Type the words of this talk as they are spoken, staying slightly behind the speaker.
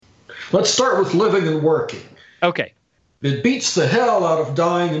Let's start with living and working. Okay. It beats the hell out of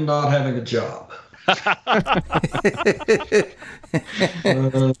dying and not having a job.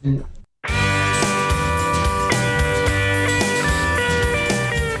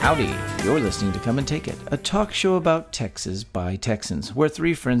 Howdy, you're listening to Come and Take It, a talk show about Texas by Texans, where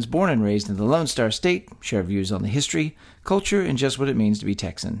three friends born and raised in the Lone Star State share views on the history, culture, and just what it means to be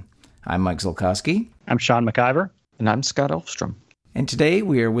Texan. I'm Mike Zolkowski. I'm Sean McIver. And I'm Scott Elfstrom. And today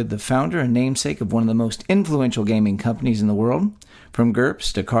we are with the founder and namesake of one of the most influential gaming companies in the world. From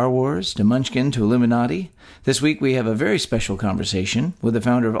GURPS to Car Wars to Munchkin to Illuminati. This week we have a very special conversation with the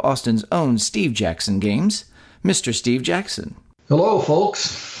founder of Austin's own Steve Jackson Games, Mr. Steve Jackson. Hello,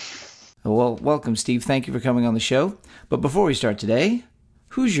 folks. Well, welcome, Steve. Thank you for coming on the show. But before we start today,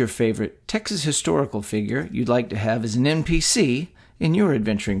 who's your favorite Texas historical figure you'd like to have as an NPC in your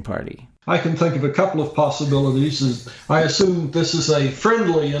adventuring party? I can think of a couple of possibilities. I assume this is a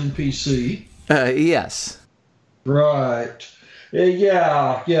friendly NPC. Yes. Right.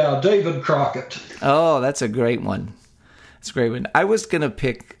 Yeah, David Crockett. Oh, that's a great one. That's a great one. I was going to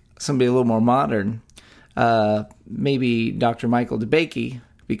pick somebody a little more modern, maybe Dr. Michael DeBakey,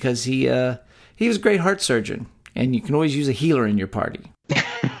 because he was a great heart surgeon, and you can always use a healer in your party.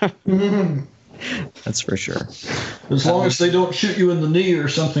 That's for sure. As long as they don't shoot you in the knee or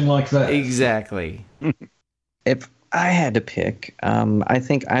something like that. Exactly. If I had to pick, I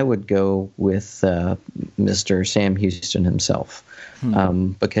think I would go with Mr. Sam Houston himself,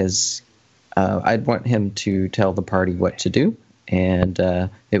 because I'd want him to tell the party what to do, and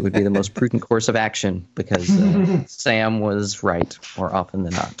it would be the most prudent course of action, because Sam was right more often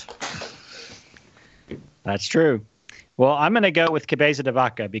than not. That's true. Well, I'm going to go with Cabeza de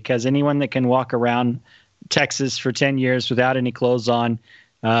Vaca, because anyone that can walk around Texas for 10 years without any clothes on,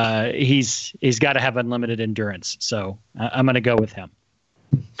 he's got to have unlimited endurance. So I'm going to go with him.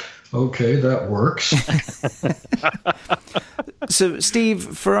 Okay, that works. So,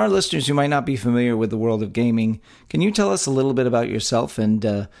 Steve, for our listeners who might not be familiar with the world of gaming, can you tell us a little bit about yourself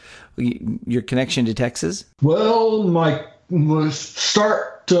and your connection to Texas? Well,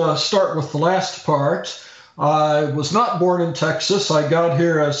 start with the last part. I was not born in Texas. I got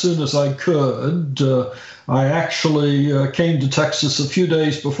here as soon as I could. I actually came to Texas a few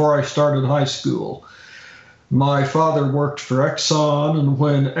days before I started high school. My father worked for Exxon, and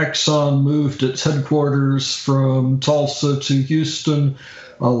when Exxon moved its headquarters from Tulsa to Houston,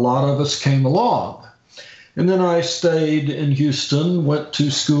 a lot of us came along. And then I stayed in Houston, went to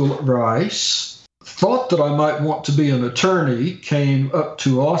school at Rice, thought that I might want to be an attorney, came up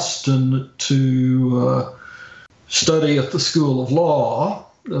to Austin to study at the School of Law,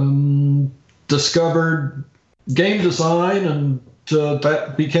 discovered game design, and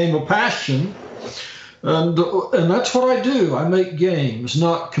that became a passion. And that's what I do. I make games,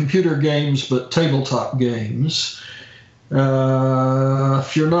 not computer games, but tabletop games.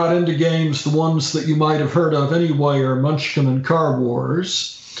 If you're not into games, the ones that you might have heard of anyway are Munchkin and Car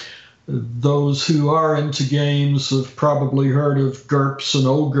Wars. Those who are into games have probably heard of GURPS and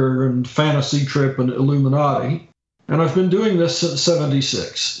Ogre and Fantasy Trip and Illuminati. And I've been doing this since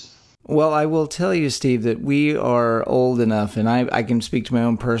 '76. Well, I will tell you, Steve, that we are old enough, and I can speak to my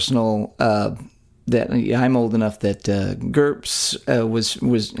own personal, that I'm old enough that GURPS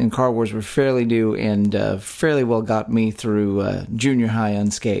was and Car Wars were fairly new and fairly well got me through junior high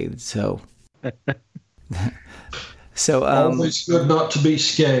unscathed. So, Always good not to be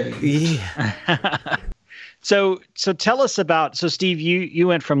scathed. Yeah. So tell us about, Steve, you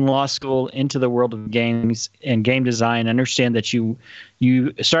went from law school into the world of games and game design. I understand that you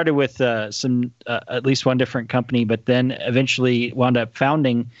started with at least one different company, but then eventually wound up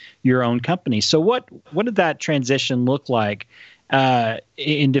founding your own company. So what did that transition look like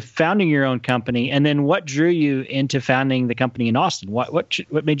into founding your own company? And then what drew you into founding the company in Austin? What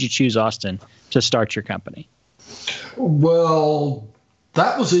made you choose Austin to start your company? Well,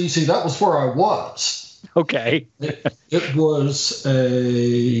 that was easy. That was where I was. Okay. It was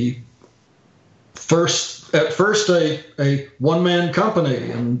at first a one-man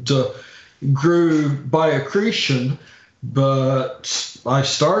company and grew by accretion, but I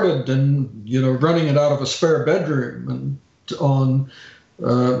started running it out of a spare bedroom and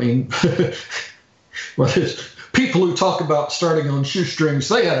people who talk about starting on shoestrings,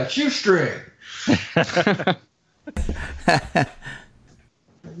 they had a shoestring.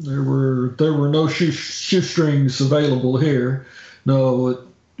 There were no shoestrings available here. No,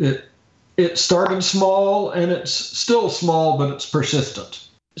 it started small and it's still small, but it's persistent.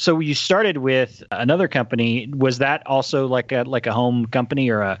 So you started with another company. Was that also like a home company,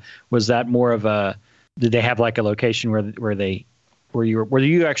 or was that more of a? Did they have like a location where they were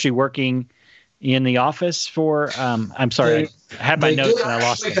you actually working in the office for? I'm sorry, I had my notes and I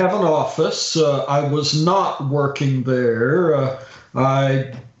lost them. They have an office. I was not working there.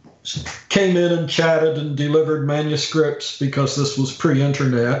 I came in and chatted and delivered manuscripts because this was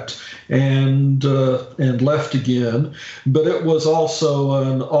pre-internet, and left again. But it was also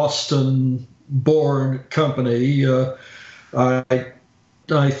an Austin-born company. I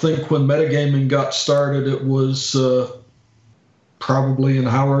think when metagaming got started, it was probably in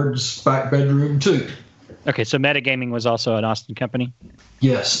Howard's back bedroom too. Okay, so metagaming was also an Austin company?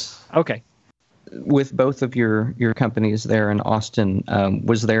 Yes. Okay. With both of your companies there in Austin,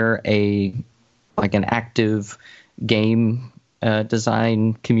 was there an active game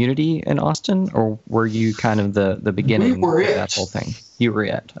design community in Austin, or were you kind of the beginning of that whole thing? You were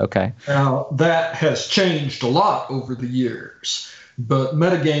it. Okay. Now, that has changed a lot over the years, but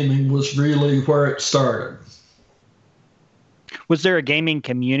metagaming was really where it started. Was there a gaming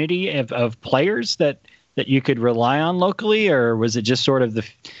community of players that you could rely on locally, or was it just sort of the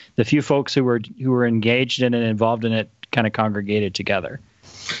few folks who were engaged in it and involved in it kind of congregated together?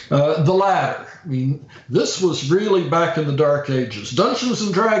 The latter. I mean, this was really back in the Dark Ages. Dungeons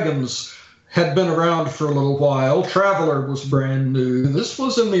and Dragons had been around for a little while. Traveller was brand new. This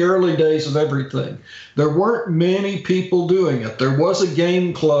was in the early days of everything. There weren't many people doing it. There was a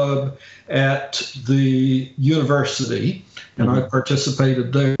game club at the university, and I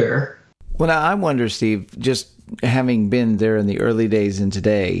participated there. Well, now I wonder, Steve, just having been there in the early days and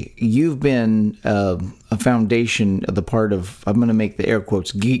today, you've been a foundation of the part of, I'm going to make the air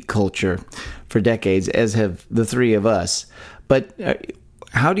quotes, geek culture for decades, as have the three of us. But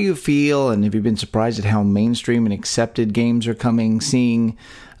how do you feel, and have you been surprised at how mainstream and accepted games are coming, seeing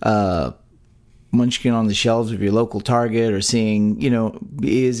Munchkin on the shelves of your local Target, or seeing,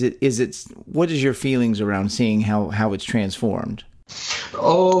 what is your feelings around seeing how it's transformed?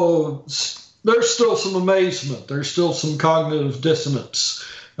 Oh, there's still some amazement. There's still some cognitive dissonance.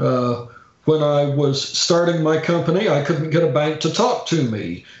 When I was starting my company, I couldn't get a bank to talk to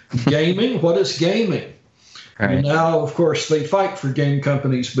me. Gaming? What is gaming? Right. And now, of course, they fight for game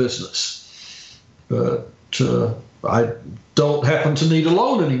companies' business. But I don't happen to need a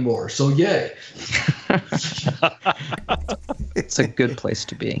loan anymore, so yay. It's a good place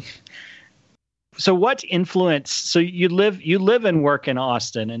to be. So what influence, so you live and work in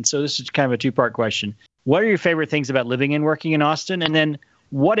Austin, and so this is kind of a two-part question. What are your favorite things about living and working in Austin? And then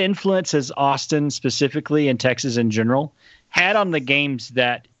what influence has Austin specifically, and Texas in general, had on the games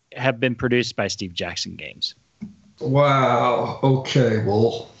that have been produced by Steve Jackson Games? Wow. Okay,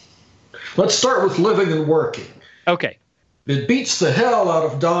 well, let's start with living and working. Okay. It beats the hell out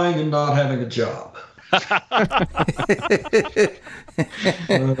of dying and not having a job.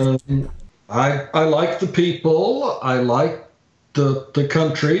 I like the people. I like the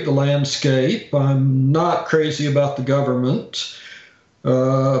country, the landscape. I'm not crazy about the government,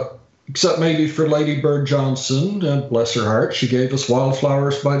 except maybe for Lady Bird Johnson, and bless her heart, she gave us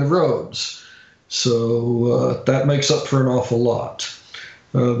wildflowers by the roads. So that makes up for an awful lot.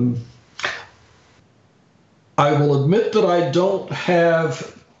 I will admit that I don't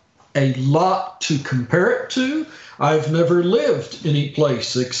have a lot to compare it to. I've never lived any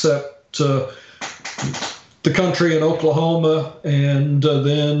place except the country in Oklahoma and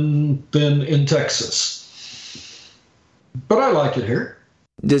then in Texas. But I like it here.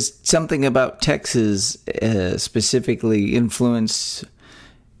 Does something about Texas specifically influence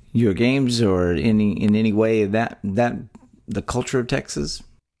your games, or in any way that the culture of Texas?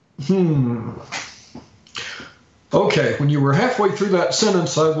 Okay, when you were halfway through that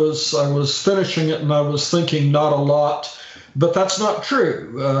sentence, I was finishing it and I was thinking not a lot, but that's not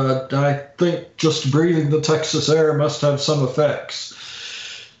true. I think just breathing the Texas air must have some effects.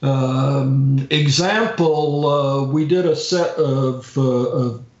 Example, we did a set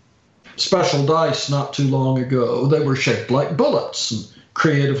of special dice not too long ago. They were shaped like bullets and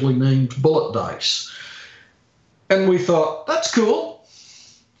creatively named bullet dice. And we thought, that's cool.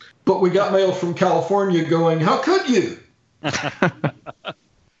 But we got mail from California going, how could you?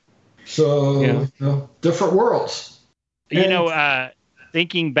 So, different worlds.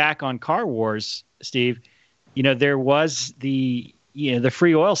 Thinking back on Car Wars, Steve, there was the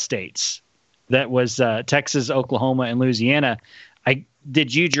free oil states. That was Texas, Oklahoma, and Louisiana.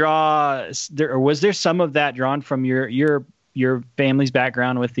 Did you draw there, or was there some of that drawn from your family's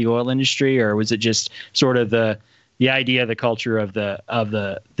background with the oil industry, or was it just sort of the idea, the culture of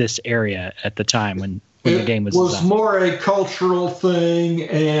this area at the time when the game was designed? More a cultural thing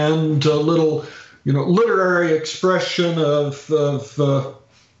and a little, literary expression of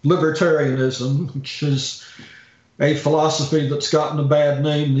libertarianism, which is a philosophy that's gotten a bad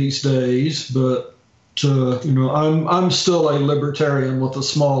name these days, but I'm still a libertarian with a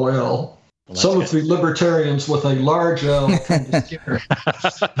small L. Well, some of the libertarians with a large L.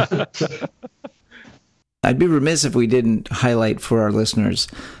 I'd be remiss if we didn't highlight for our listeners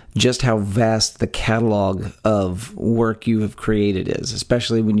just how vast the catalog of work you have created is,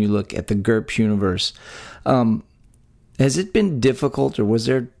 especially when you look at the GURPS universe. Has it been difficult, or was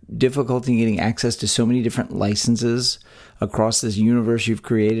there difficulty in getting access to so many different licenses across this universe you've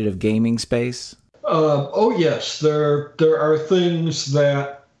created of gaming space? Oh yes, there are things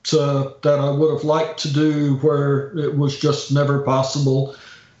that I would have liked to do where it was just never possible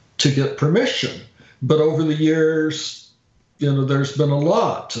to get permission. But over the years, there's been a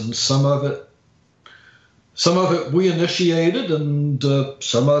lot, and some of it we initiated, and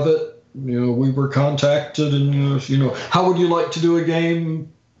some of it, we were contacted, and how would you like to do a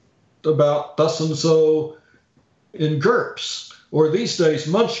game about thus and so in GURPS? Or these days,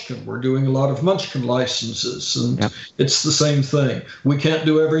 Munchkin. We're doing a lot of Munchkin licenses, and yep. It's the same thing. We can't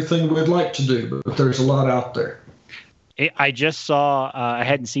do everything we'd like to do, but there's a lot out there. I just saw, I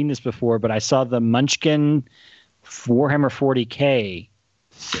hadn't seen this before, but I saw the Munchkin Warhammer 40K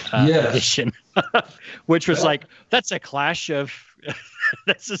edition, which was that's a clash of,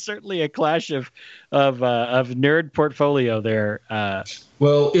 certainly a clash of nerd portfolio there.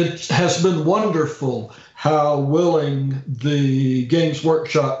 Well, it has been wonderful how willing the Games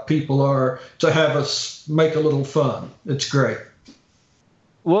Workshop people are to have us make a little fun. It's great.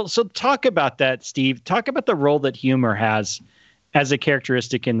 Well, so talk about that, Steve. Talk about the role that humor has as a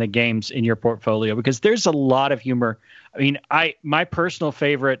characteristic in the games in your portfolio, because there's a lot of humor. I mean, my personal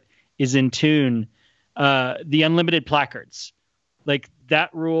favorite is in Toon, the unlimited placards. Like,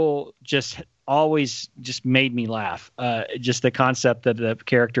 that rule just always just made me laugh. Just the concept that the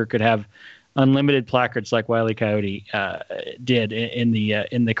character could have unlimited placards like Wile E. Coyote did in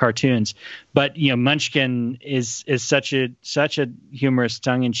the cartoons. But Munchkin is such a humorous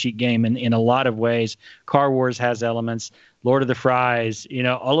tongue-in-cheek game in a lot of ways. Car Wars has elements. Lord of the Fries,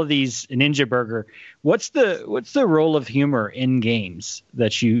 all of these. Ninja Burger. What's the role of humor in games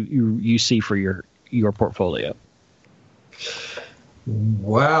that you see for your portfolio?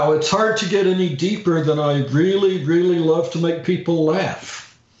 Wow, it's hard to get any deeper than I really, really love to make people laugh.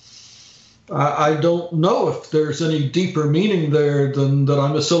 I don't know if there's any deeper meaning there than that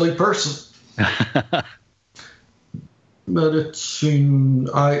I'm a silly person. But it's,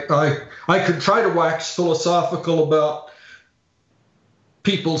 I could try to wax philosophical about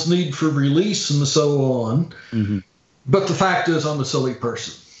people's need for release and so on. Mm-hmm. But the fact is, I'm a silly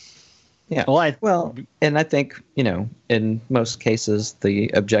person. Yeah. And I think, in most cases, the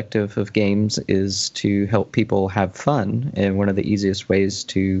objective of games is to help people have fun. And one of the easiest ways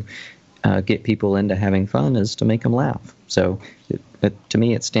to get people into having fun is to make them laugh. So to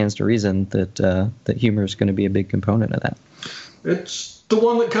me, it stands to reason that humor is going to be a big component of that. It's the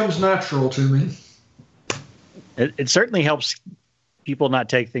one that comes natural to me. It certainly helps people not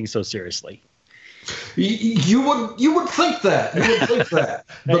take things so seriously. You would think that.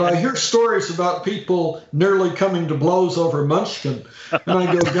 But I hear stories about people nearly coming to blows over Munchkin, and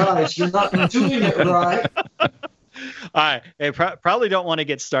I go, guys, you're not doing it right. I probably don't want to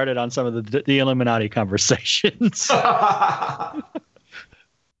get started on some of the Illuminati conversations.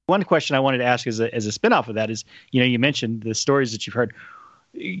 One question I wanted to ask as a spinoff of that is, you mentioned the stories that you've heard.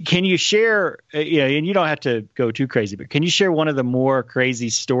 Can you share, and you don't have to go too crazy, but can you share one of the more crazy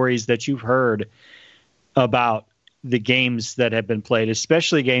stories that you've heard about the games that have been played,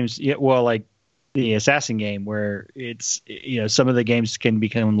 especially games, like the Assassin game, where it's, some of the games can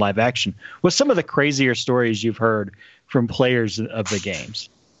become live action? What's some of the crazier stories you've heard from players of the games?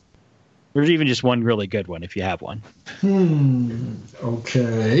 Or even just one really good one, if you have one.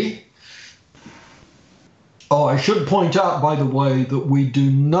 Okay. Oh, I should point out, by the way, that we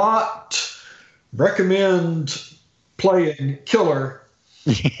do not recommend playing Killer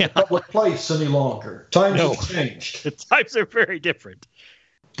in a public place any longer. Times have changed. The times are very different.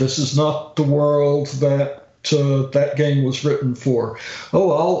 This is not the world that that game was written for.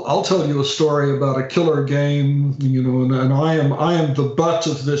 Oh, I'll tell you a story about a Killer game, and I am the butt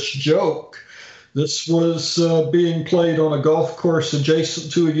of this joke. This was being played on a golf course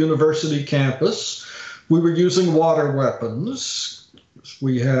adjacent to a university campus. We were using water weapons.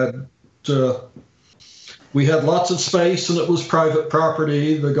 We had lots of space, and it was private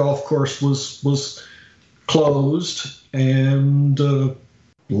property. The golf course was closed, and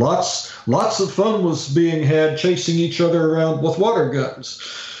lots of fun was being had chasing each other around with water guns.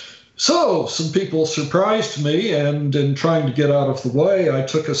 So some people surprised me, and in trying to get out of the way, I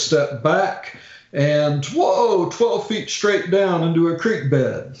took a step back and whoa, 12 feet straight down into a creek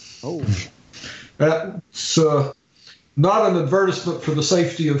bed. Oh. That's not an advertisement for the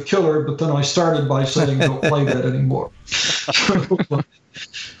safety of Killer, but then I started by saying don't play that anymore.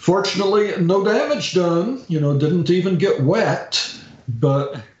 Fortunately, no damage done, didn't even get wet,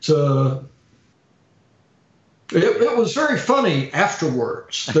 but it was very funny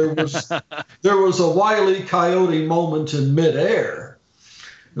afterwards. There was a Wile E. Coyote moment in midair.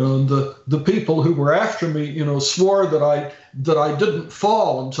 The people who were after me, swore that I didn't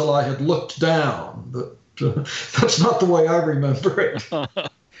fall until I had looked down, but that's not the way I remember it.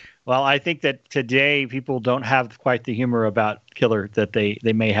 Well, I think that today people don't have quite the humor about Killer that they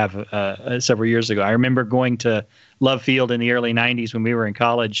may have several years ago. I remember going to Love Field in the early 90s when we were in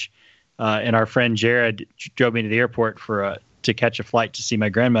college, and our friend Jared drove me to the airport to catch a flight to see my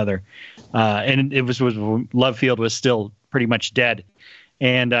grandmother. And it was Love Field was still pretty much dead.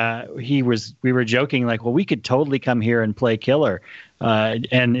 And we were joking like, well, we could totally come here and play Killer,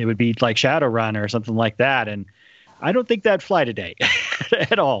 and it would be like Shadowrun or something like that. And I don't think that'd fly today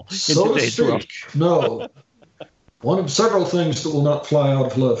at all in so today's world. No. One of several things that will not fly out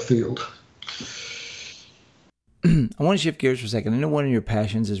of Love Field. I want to shift gears for a second. I know one of your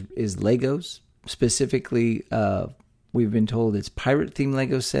passions is Legos. Specifically, we've been told it's pirate-themed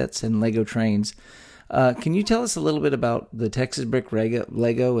Lego sets and Lego trains. Can you tell us a little bit about the Texas Brick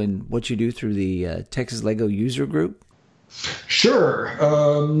Lego and what you do through the Texas Lego User Group? Sure.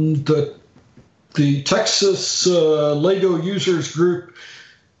 The Texas Lego Users Group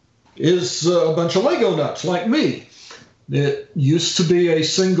is a bunch of Lego nuts like me. It used to be a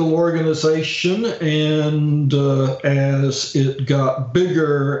single organization, and as it got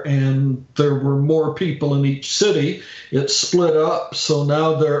bigger and there were more people in each city, it split up. So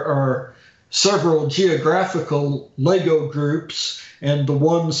now there are several geographical Lego groups and the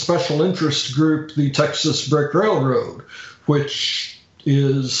one special interest group, the Texas Brick Railroad, which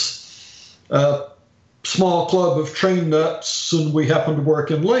is a small club of train nuts, and we happen to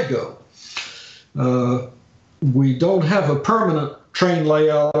work in Lego. We don't have a permanent train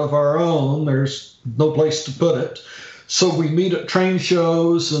layout of our own. There's no place to put it. So we meet at train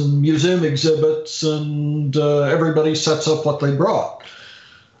shows and museum exhibits, and everybody sets up what they brought.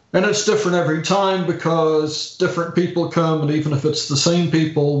 And it's different every time because different people come, and even if it's the same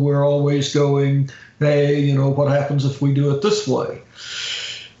people, we're always going, hey, what happens if we do it this way?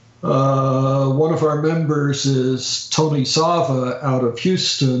 One of our members is Tony Sava out of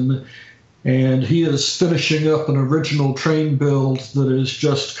Houston, and he is finishing up an original train build that is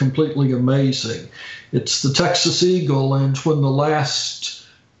just completely amazing. It's the Texas Eagle, and when the last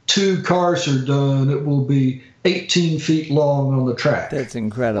 2 cars are done, it will be 18 feet long on the track. That's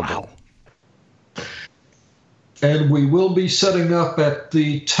incredible. Wow. And we will be setting up at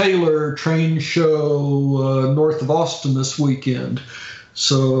the Taylor Train Show north of Austin this weekend.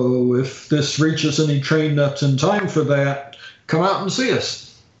 So if this reaches any train nuts in time for that, come out and see us.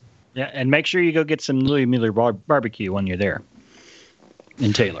 Yeah, and make sure you go get some Louis Mueller barbecue when you're there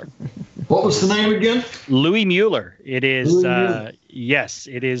in Taylor. What was the name again? Louis Mueller. It is, Louis Mueller. Yes,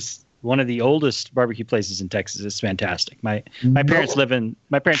 it is one of the oldest barbecue places in Texas. It's fantastic. My parents live in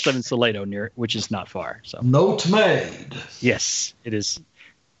Salado, which is not far. So note made. Yes, it is.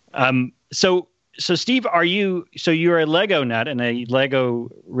 So Steve, you're a Lego nut and a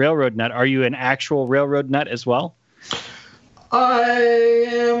Lego railroad nut. Are you an actual railroad nut as well? I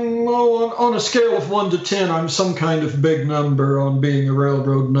am on a scale of 1 to 10. I'm some kind of big number on being a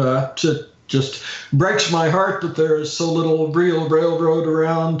railroad nut. It just breaks my heart that there is so little real railroad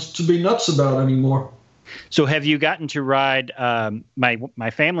around to be nuts about anymore. So have you gotten to ride? My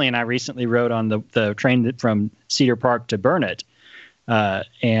family and I recently rode on the train from Cedar Park to Burnett,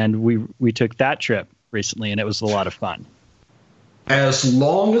 and we took that trip recently, and it was a lot of fun. As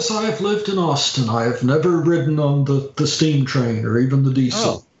long as I've lived in Austin, I have never ridden on the steam train or even the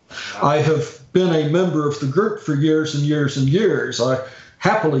diesel. Oh. I have been a member of the group for years and years and years. I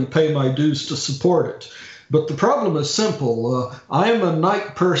happily pay my dues to support it. But the problem is simple. I am a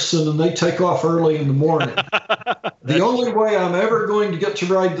night person, and they take off early in the morning. The only way I'm ever going to get to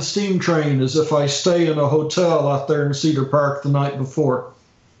ride the steam train is if I stay in a hotel out there in Cedar Park the night before.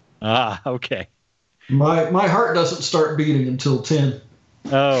 Ah, okay. My heart doesn't start beating until 10.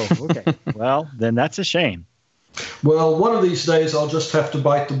 Oh, okay. Well, then that's a shame. Well, one of these days I'll just have to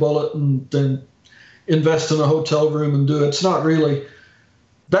bite the bullet and then invest in a hotel room and do it. It's not really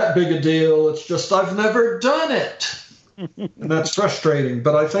that big a deal. It's just I've never done it. And that's frustrating.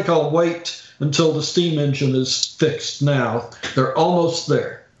 But I think I'll wait until the steam engine is fixed now. They're almost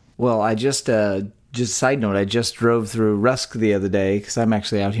there. Well, I just just a side note, I just drove through Rusk the other day because I'm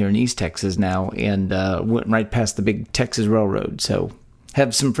actually out here in East Texas now, and went right past the big Texas Railroad. So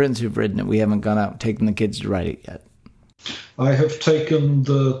have some friends who've ridden it. We haven't gone out and taken the kids to ride it yet. I have taken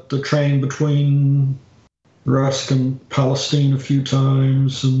the train between Rusk and Palestine a few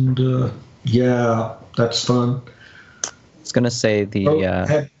times, and yeah, that's fun. I was going to say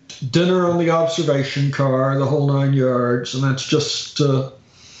had dinner on the observation car, the whole 9 yards, and that's just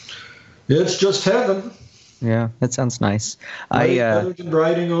it's just heaven. Yeah, that sounds nice. Better than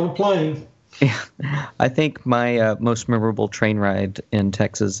riding on a plane. Yeah, I think my most memorable train ride in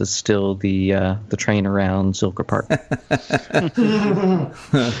Texas is still the train around Zilker Park.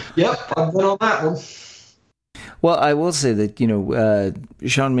 Yep, I've been on that one. Well, I will say that,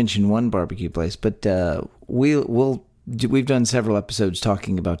 Sean mentioned one barbecue place, but we've done several episodes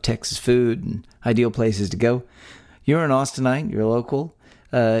talking about Texas food and ideal places to go. You're an Austinite, you're local.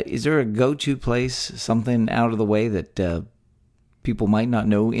 Is there a go-to place, something out of the way that people might not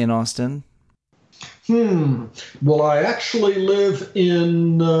know in Austin? Well, I actually live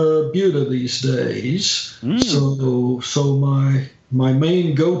in Buda these days, so my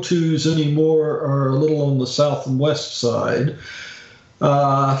main go-tos anymore are a little on the south and west side.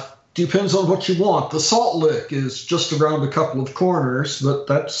 Depends on what you want. The Salt Lick is just around a couple of corners, but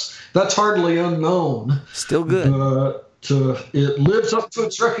that's hardly unknown. Still good. But it lives up to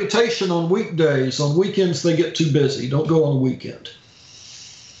its reputation on weekdays. On weekends, they get too busy. Don't go on a weekend.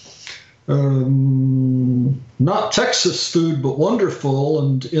 Not Texas food, but wonderful,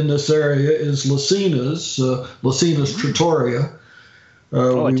 and in this area is Lucina's Trattoria.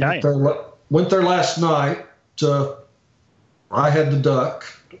 Italian. Went there last night. I had the duck.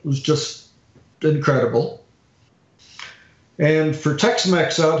 It was just incredible. And for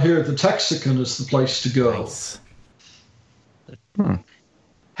Tex-Mex out here, the Texican is the place to go. Nice.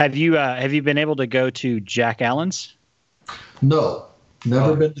 Have you been able to go to Jack Allen's? No,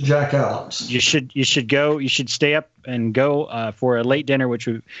 never been to Jack Allen's. You should go. You should stay up and go for a late dinner, which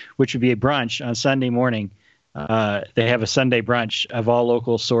would be a brunch on Sunday morning. They have a Sunday brunch of all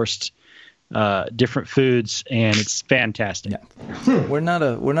local sourced different foods, and it's fantastic. Yeah. We're not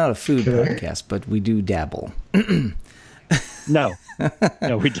a food podcast, but we do dabble. No,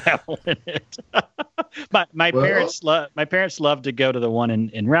 we dabble in it. my parents love to go to the one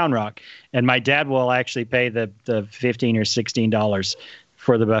in Round Rock, and my dad will actually pay the $15 or $16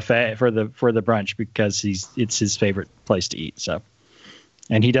 for the buffet for the brunch because it's his favorite place to eat. So,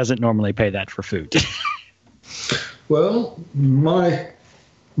 and he doesn't normally pay that for food. Well, my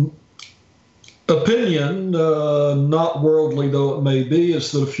opinion, not worldly though it may be,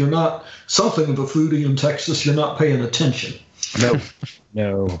 is that if you're not something of a foodie in Texas, you're not paying attention.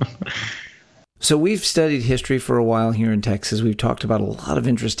 No. So we've studied history for a while here in Texas. We've talked about a lot of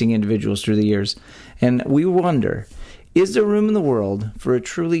interesting individuals through the years. And we wonder, is there room in the world for a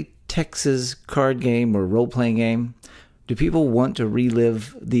truly Texas card game or role-playing game? Do people want to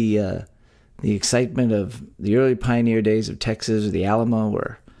relive the excitement of the early pioneer days of Texas, or the Alamo,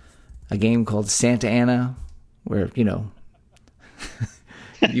 or a game called Santa Ana, where,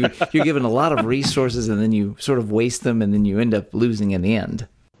 you're given a lot of resources and then you sort of waste them and then you end up losing in the end?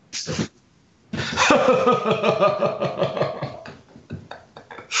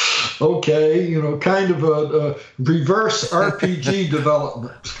 Okay, kind of a reverse RPG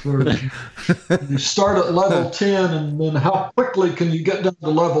development where you start at level 10 and then how quickly can you get down to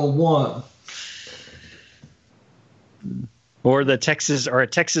level 1? Or a Texas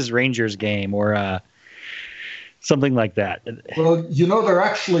Rangers game, or something like that. Well, there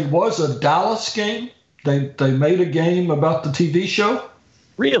actually was a Dallas game. They made a game about the TV show.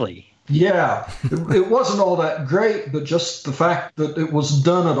 Really? Yeah. It wasn't all that great, but just the fact that it was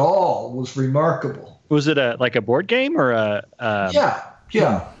done at all was remarkable. Was it like a board game or a? Yeah.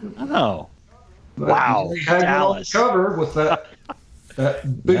 Oh. Wow. They had Dallas. it on the cover with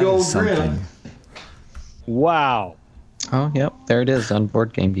that big old grin. Wow. Oh, yep. There it is on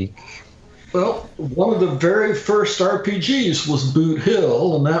Board Game Geek. Well, one of the very first RPGs was Boot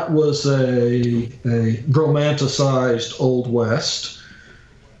Hill, and that was a romanticized Old West.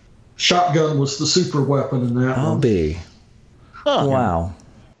 Shotgun was the super weapon in that one. I'll be. Huh. Wow.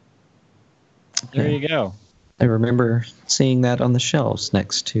 There you go. I remember seeing that on the shelves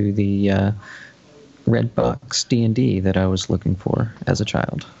next to the red box D&D that I was looking for as a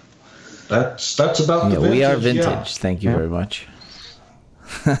child. That's about the vintage. We are vintage. Yeah. Thank you very much.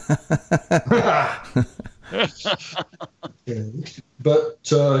 But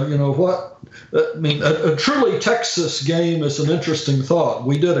you know what? I mean, a truly Texas game is an interesting thought.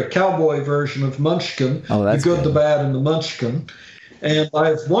 We did a cowboy version of Munchkin. Oh, that's the good, good. the bad, and the Munchkin. And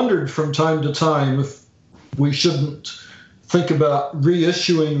I've wondered from time to time if we shouldn't think about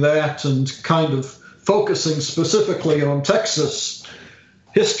reissuing that and kind of focusing specifically on Texas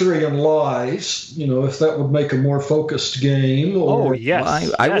history and lies, if that would make a more focused game. Or, yes.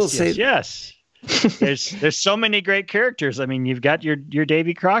 Well, I will say yes. There's so many great characters. I mean, you've got your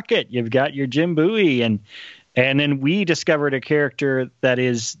Davy Crockett, you've got your Jim Bowie, and then we discovered a character that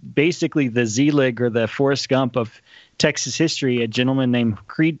is basically the Zelig or the Forrest Gump of Texas history, a gentleman named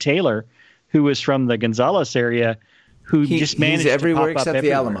Creed Taylor, who was from the Gonzales area, who just managed he's everywhere to pop except up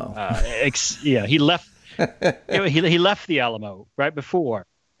the everywhere. Alamo. He left. He left the Alamo right before,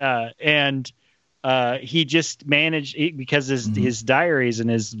 and he just managed because his diaries and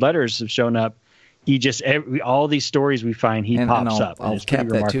his letters have shown up. He just all these stories we find pops up. I'll cap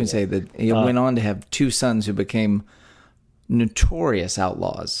that too and say that he went on to have two sons who became notorious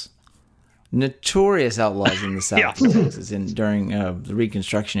outlaws. Notorious outlaws in the South of Texas during the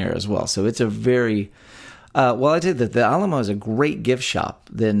Reconstruction era as well. So it's a very well. I think that the Alamo is a great gift shop.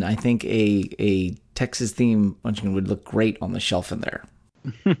 Then I think a Texas theme Munchkin would look great on the shelf in there.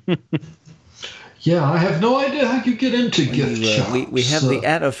 Yeah, I have no idea how you get into gift shops. We have the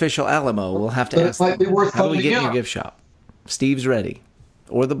 @official Alamo. We'll have to ask it might be worth how do we get in out. your gift shop? Steve's ready.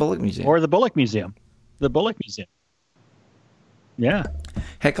 Or the Bullock Museum. The Bullock Museum. Yeah.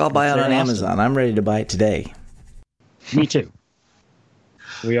 Heck, I'll buy it on Amazon. I'm ready to buy it today. Me too.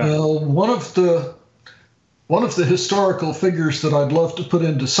 We are. Well, one of the historical figures that I'd love to put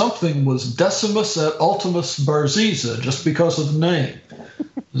into something was Decimus et Ultimus Barziza, just because of the name.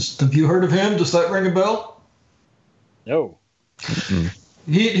 Have you heard of him? Does that ring a bell? No.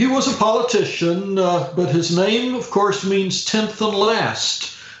 He was a politician, but his name, of course, means 10th and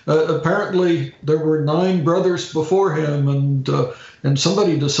last. Apparently, there were 9 brothers before him, and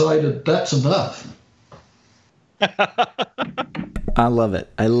somebody decided that's enough. I love it.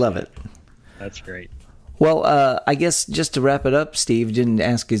 That's great. Well, I guess just to wrap it up, Steve, didn't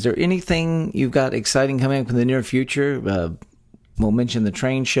ask, is there anything you've got exciting coming up in the near future? We'll mention the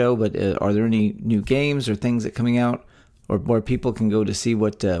train show, but are there any new games or things that are coming out, or where people can go to see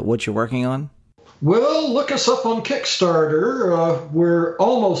what you're working on? Well, look us up on Kickstarter. We're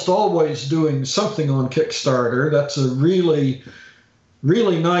almost always doing something on Kickstarter. That's a really,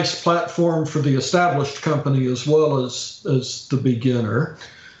 really nice platform for the established company as well as the beginner.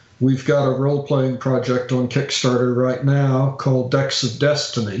 We've got a role-playing project on Kickstarter right now called Decks of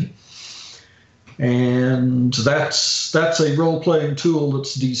Destiny. And that's a role-playing tool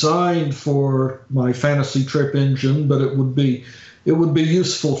that's designed for my Fantasy Trip engine, but it would be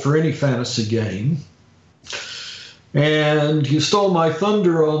useful for any fantasy game. And you stole my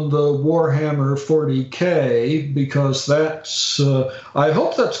thunder on the Warhammer 40K, because that's I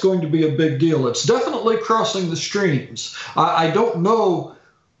hope that's going to be a big deal. It's definitely crossing the streams. I don't know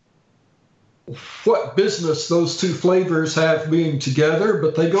what business those two flavors have being together,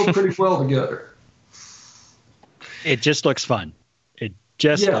 but they go pretty well together. It just looks fun.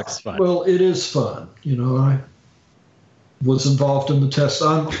 Looks fun. Well, it is fun. I was involved in the test.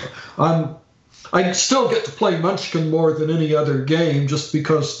 I still get to play Munchkin more than any other game, just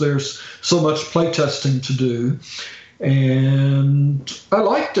because there's so much playtesting to do, and I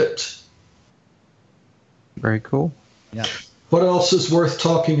liked it. Very cool. Yeah. What else is worth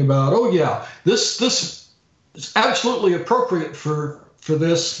talking about? Oh yeah, this is absolutely appropriate for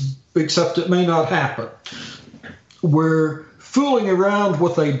this, except it may not happen. We're fooling around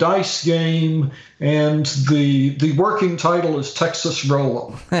with a dice game, and the working title is Texas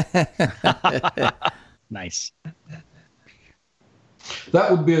Roll 'em. Nice.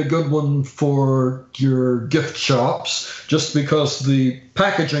 That would be a good one for your gift shops, just because the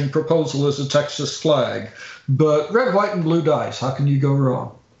packaging proposal is a Texas flag. But red, white, and blue dice, how can you go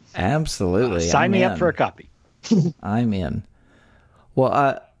wrong? Absolutely. Sign me up for a copy. I'm in.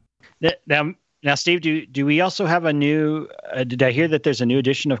 Well, Now, Steve, do we also have a new? Did I hear that there's a new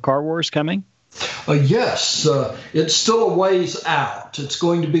edition of Car Wars coming? Yes, it's still a ways out. It's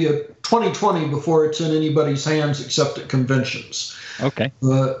going to be a 2020 before it's in anybody's hands except at conventions. Okay.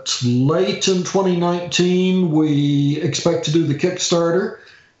 But late in 2019, we expect to do the Kickstarter.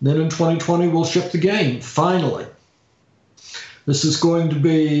 Then in 2020, we'll ship the game, finally. This is going to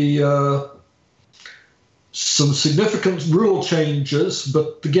be some significant rule changes,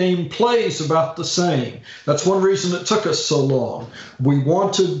 but the game plays about the same. That's one reason it took us so long. We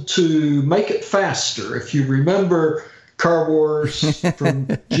wanted to make it faster. If you remember Car Wars from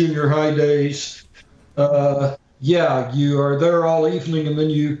junior high days, you are there all evening and then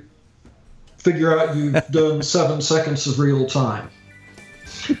you figure out you've done 7 seconds of real time.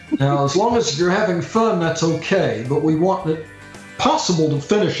 Now, as long as you're having fun, that's okay, but we want it possible to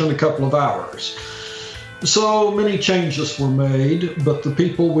finish in a couple of hours. So many changes were made, but the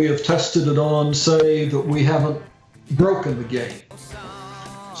people we have tested it on say that we haven't broken the game.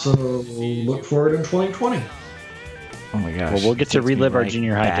 So look for it in 2020. Oh my gosh. Well, we'll get to relive our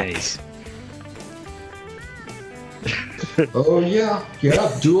junior high back. days. Oh, yeah.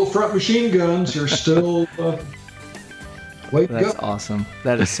 Dual front machine guns are still way to That's go. awesome.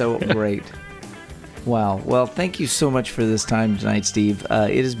 That is so great. Wow. Well, thank you so much for this time tonight, Steve.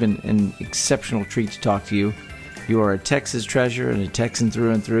 It has been an exceptional treat to talk to you. You are a Texas treasure and a Texan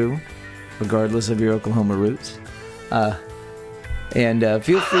through and through, regardless of your Oklahoma roots. And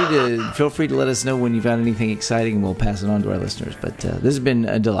feel free to let us know when you found anything exciting, and we'll pass it on to our listeners. But this has been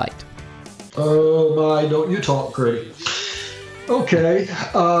a delight. Oh, my, don't you talk, Grady. Okay.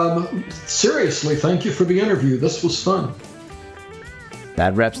 Seriously, thank you for the interview. This was fun.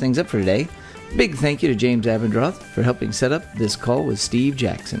 That wraps things up for today. Big thank you to James Abendroth for helping set up this call with Steve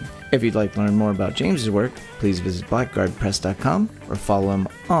Jackson. If you'd like to learn more about James's work, please visit blackguardpress.com or follow him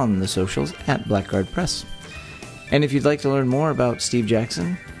on the socials at blackguardpress. And if you'd like to learn more about Steve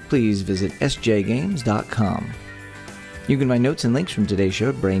Jackson, please visit sjgames.com. You can find notes and links from today's show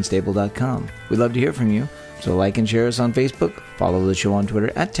at brainstable.com. We'd love to hear from you, so like and share us on Facebook, follow the show on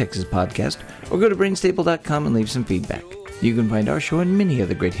Twitter at Texas Podcast, or go to brainstable.com and leave some feedback. You can find our show and many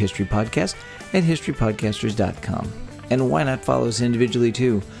other great history podcasts at historypodcasters.com. And why not follow us individually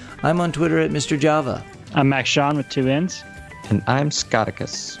too? I'm on Twitter at Mr. Java. I'm Max Sean with 2 N's. And I'm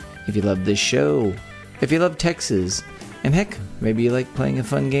Scotticus. If you love this show, if you love Texas, and heck, maybe you like playing a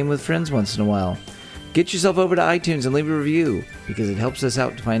fun game with friends once in a while, get yourself over to iTunes and leave a review, because it helps us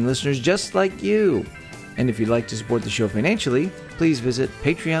out to find listeners just like you. And if you'd like to support the show financially, please visit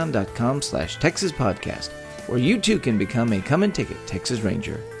patreon.com/TexasPodcast, where you too can become a Come and Ticket Texas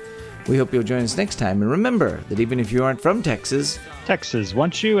Ranger. We hope you'll join us next time, and remember that even if you aren't from Texas, Texas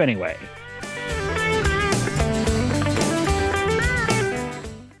wants you anyway.